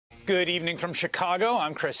Good evening from Chicago.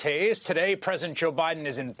 I'm Chris Hayes. Today, President Joe Biden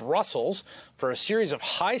is in Brussels for a series of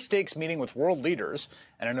high-stakes meetings with world leaders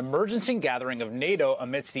and an emergency gathering of NATO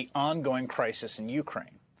amidst the ongoing crisis in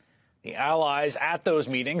Ukraine. The allies at those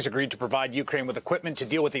meetings agreed to provide Ukraine with equipment to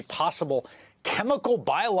deal with a possible chemical,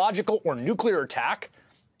 biological, or nuclear attack,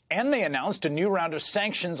 and they announced a new round of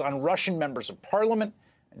sanctions on Russian members of parliament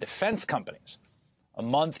and defense companies. A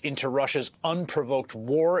month into Russia's unprovoked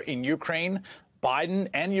war in Ukraine, Biden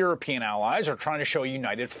and European allies are trying to show a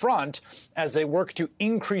united front as they work to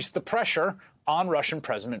increase the pressure on Russian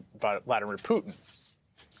President Vladimir Putin.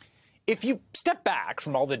 If you step back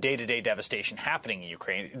from all the day-to-day devastation happening in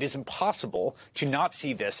Ukraine, it is impossible to not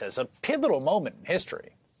see this as a pivotal moment in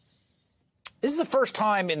history. This is the first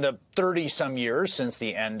time in the 30-some years since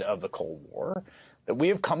the end of the Cold War that we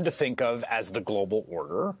have come to think of as the global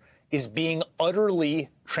order is being utterly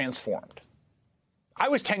transformed. I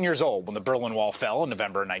was 10 years old when the Berlin Wall fell in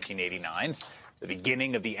November of 1989, the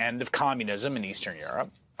beginning of the end of communism in Eastern Europe.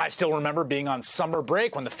 I still remember being on summer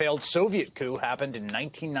break when the failed Soviet coup happened in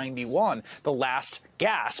 1991, the last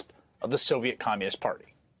gasp of the Soviet Communist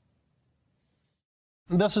Party.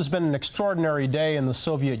 This has been an extraordinary day in the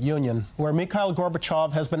Soviet Union, where Mikhail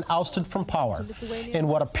Gorbachev has been ousted from power. In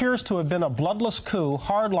what appears to have been a bloodless coup,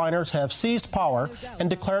 hardliners have seized power and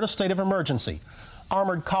declared a state of emergency.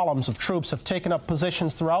 Armored columns of troops have taken up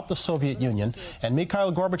positions throughout the Soviet Union, and Mikhail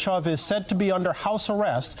Gorbachev is said to be under house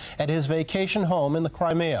arrest at his vacation home in the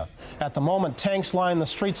Crimea. At the moment, tanks line the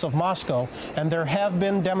streets of Moscow, and there have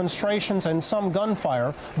been demonstrations and some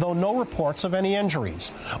gunfire, though no reports of any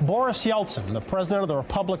injuries. Boris Yeltsin, the president of the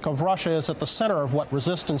Republic of Russia, is at the center of what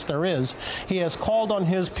resistance there is. He has called on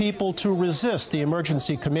his people to resist the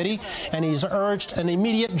emergency committee, and he's urged an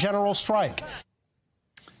immediate general strike.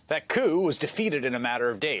 That coup was defeated in a matter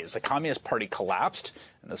of days. The Communist Party collapsed,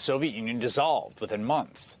 and the Soviet Union dissolved within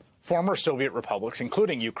months. Former Soviet republics,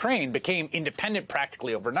 including Ukraine, became independent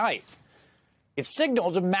practically overnight. It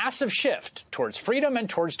signaled a massive shift towards freedom and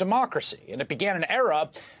towards democracy, and it began an era,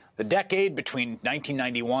 the decade between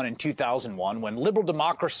 1991 and 2001, when liberal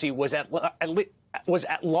democracy was at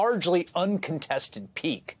largely uncontested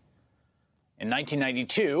peak. In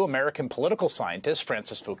 1992, American political scientist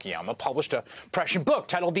Francis Fukuyama published a prescient book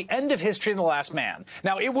titled The End of History and the Last Man.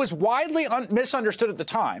 Now, it was widely misunderstood at the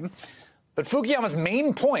time, but Fukuyama's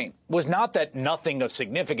main point was not that nothing of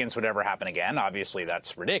significance would ever happen again. Obviously,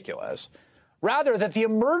 that's ridiculous. Rather, that the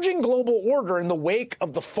emerging global order in the wake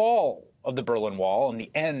of the fall of the Berlin Wall and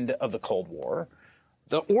the end of the Cold War,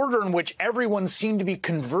 the order in which everyone seemed to be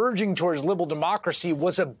converging towards liberal democracy,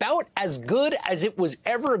 was about as good as it was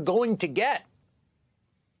ever going to get.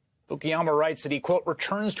 Fukuyama writes that he, quote,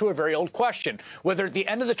 returns to a very old question, whether at the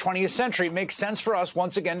end of the 20th century it makes sense for us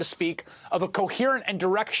once again to speak of a coherent and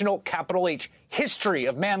directional, capital H, history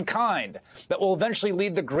of mankind that will eventually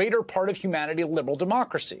lead the greater part of humanity to liberal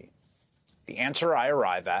democracy. The answer I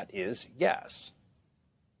arrive at is yes.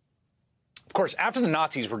 Of course, after the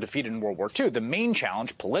Nazis were defeated in World War II, the main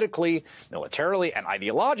challenge politically, militarily, and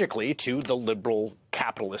ideologically to the liberal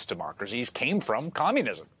capitalist democracies came from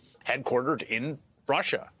communism, headquartered in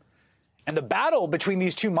Russia. And the battle between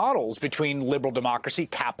these two models, between liberal democracy,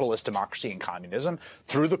 capitalist democracy, and communism,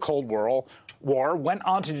 through the Cold War, went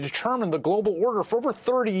on to determine the global order for over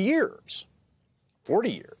 30 years.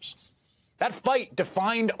 40 years. That fight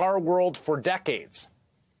defined our world for decades.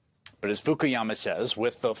 But as Fukuyama says,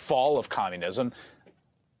 with the fall of communism,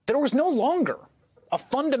 there was no longer a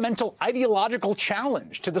fundamental ideological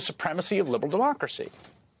challenge to the supremacy of liberal democracy.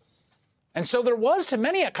 And so there was, to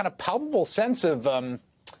many, a kind of palpable sense of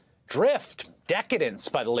drift, decadence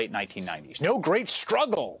by the late 1990s. No great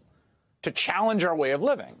struggle to challenge our way of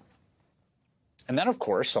living. And then, of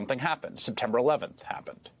course, something happened. September 11th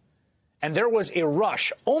happened. And there was a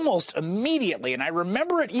rush almost immediately, and I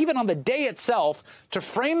remember it even on the day itself, to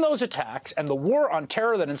frame those attacks and the war on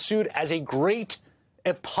terror that ensued as a great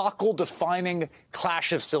epochal defining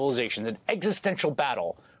clash of civilizations, an existential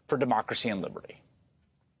battle for democracy and liberty.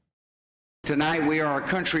 Tonight we are a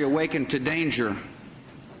country awakened to danger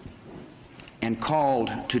and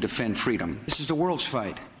called to defend freedom. This is the world's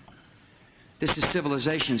fight. This is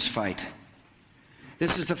civilization's fight.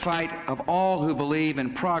 This is the fight of all who believe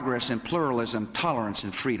in progress and pluralism, tolerance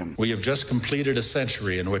and freedom. We have just completed a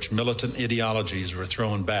century in which militant ideologies were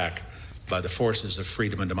thrown back by the forces of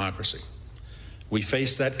freedom and democracy. We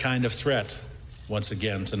face that kind of threat once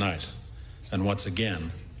again tonight, and once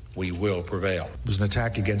again, we will prevail. It was an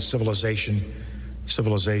attack against civilization.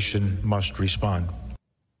 Civilization must respond.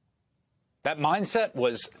 That mindset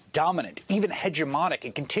was dominant, even hegemonic.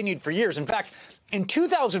 It continued for years. In fact, in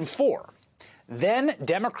 2004, Then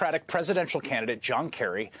Democratic presidential candidate John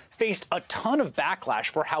Kerry faced a ton of backlash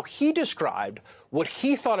for how he described what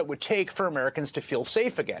he thought it would take for Americans to feel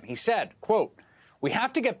safe again. He said, quote, "We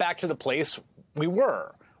have to get back to the place we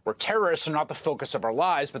were, where terrorists are not the focus of our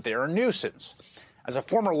lives, but they are a nuisance. As a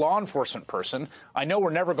former law enforcement person, I know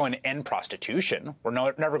we're never going to end prostitution. We're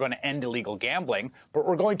never going to end illegal gambling, but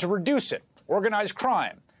we're going to reduce it, organized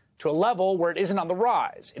crime, to a level where it isn't on the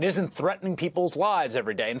rise. It isn't threatening people's lives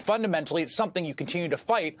every day. And fundamentally, it's something you continue to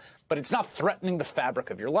fight, but it's not threatening the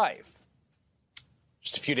fabric of your life."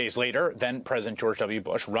 Just a few days later, then President George W.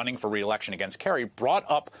 Bush, running for re-election against Kerry, brought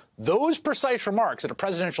up those precise remarks at a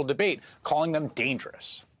presidential debate, calling them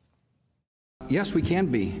dangerous. Yes, we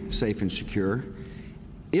can be safe and secure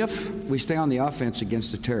if we stay on the offense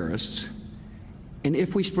against the terrorists and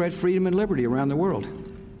if we spread freedom and liberty around the world.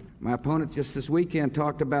 My opponent just this weekend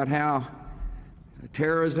talked about how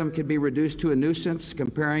terrorism could be reduced to a nuisance,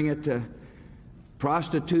 comparing it to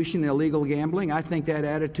prostitution and illegal gambling. I think that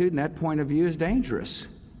attitude and that point of view is dangerous.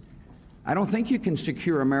 I don't think you can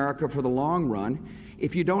secure America for the long run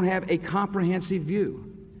if you don't have a comprehensive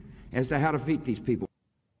view as to how to defeat these people.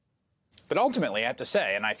 But ultimately, I have to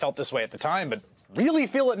say, and I felt this way at the time, but really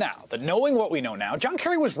feel it now, that knowing what we know now, John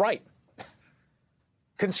Kerry was right.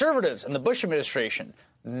 Conservatives and the Bush administration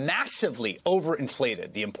massively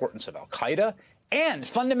overinflated the importance of al-Qaeda and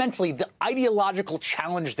fundamentally the ideological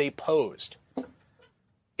challenge they posed.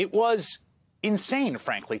 It was insane,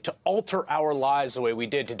 frankly, to alter our lives the way we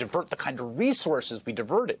did, to divert the kind of resources we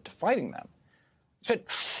diverted to fighting them. We spent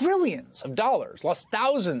trillions of dollars, lost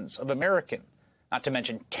thousands of American, not to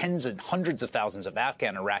mention tens and hundreds of thousands of Afghan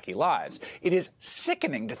and Iraqi lives. It is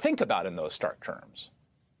sickening to think about in those stark terms.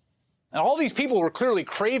 And all these people were clearly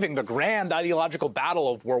craving the grand ideological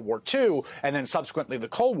battle of World War II and then subsequently the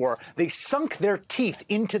Cold War. They sunk their teeth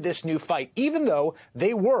into this new fight, even though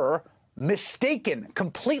they were mistaken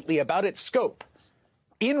completely about its scope.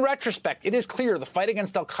 In retrospect, it is clear the fight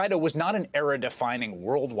against al-Qaeda was not an era-defining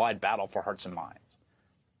worldwide battle for hearts and minds.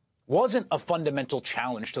 It wasn't a fundamental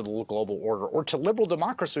challenge to the global order or to liberal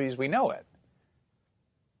democracy as we know it.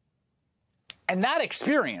 And that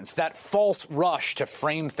experience, that false rush to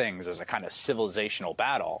frame things as a kind of civilizational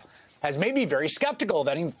battle, has made me very skeptical of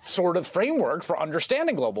any sort of framework for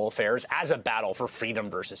understanding global affairs as a battle for freedom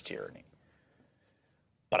versus tyranny.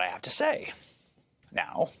 But I have to say,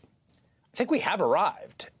 now, I think we have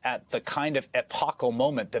arrived at the kind of epochal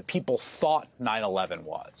moment that people thought 9/11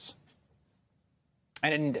 was.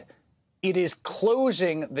 And it is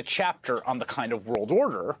closing the chapter on the kind of world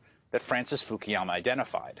order that Francis Fukuyama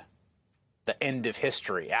identified. The end of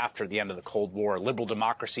history after the end of the Cold War, liberal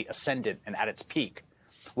democracy ascendant and at its peak.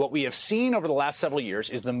 What we have seen over the last several years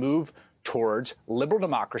is the move towards liberal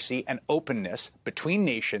democracy and openness between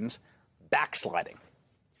nations backsliding.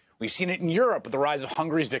 We've seen it in Europe with the rise of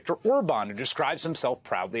Hungary's Viktor Orban, who describes himself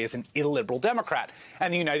proudly as an illiberal Democrat,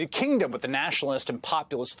 and the United Kingdom with the nationalist and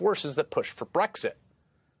populist forces that pushed for Brexit.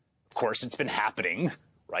 Of course, it's been happening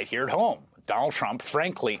right here at home. Donald Trump,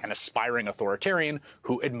 frankly, an aspiring authoritarian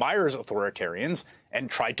who admires authoritarians and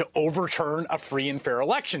tried to overturn a free and fair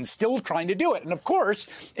election, still trying to do it. And of course,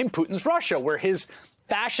 in Putin's Russia, where his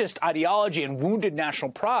fascist ideology and wounded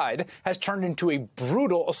national pride has turned into a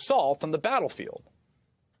brutal assault on the battlefield.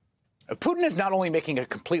 Putin is not only making a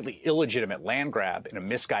completely illegitimate land grab in a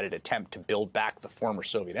misguided attempt to build back the former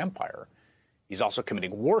Soviet empire, he's also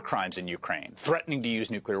committing war crimes in Ukraine, threatening to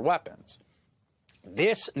use nuclear weapons.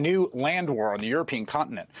 This new land war on the European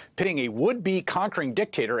continent, pitting a would-be conquering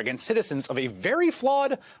dictator against citizens of a very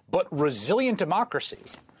flawed but resilient democracy,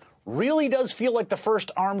 really does feel like the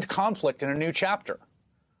first armed conflict in a new chapter.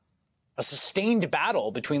 A sustained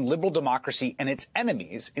battle between liberal democracy and its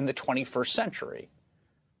enemies in the 21st century.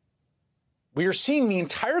 We are seeing the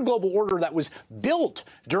entire global order that was built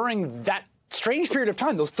during that strange period of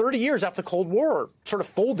time, those 30 years after the Cold War, sort of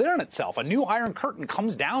fold in on itself. A new Iron Curtain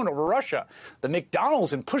comes down over Russia. The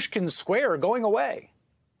McDonald's in Pushkin Square going away.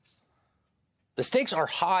 The stakes are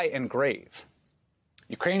high and grave.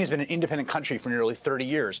 Ukraine has been an independent country for nearly 30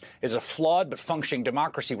 years. It is a flawed but functioning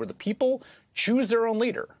democracy where the people choose their own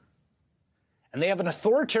leader. And they have an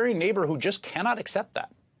authoritarian neighbor who just cannot accept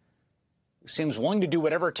that, who seems willing to do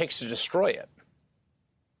whatever it takes to destroy it.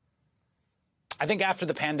 I think after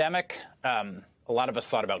the pandemic, a lot of us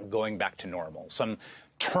thought about going back to normal, some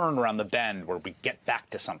turn around the bend where we get back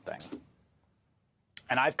to something.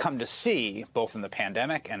 And I've come to see, both in the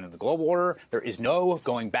pandemic and in the global order, there is no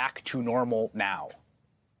going back to normal now.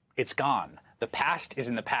 It's gone. The past is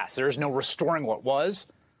in the past. There is no restoring what was.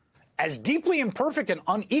 As deeply imperfect and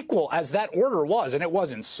unequal as that order was, and it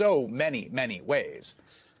was in so many, many ways,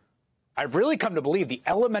 I've really come to believe the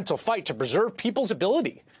elemental fight to preserve people's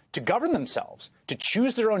ability to govern themselves, to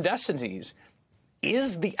choose their own destinies,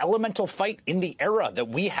 is the elemental fight in the era that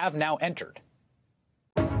we have now entered.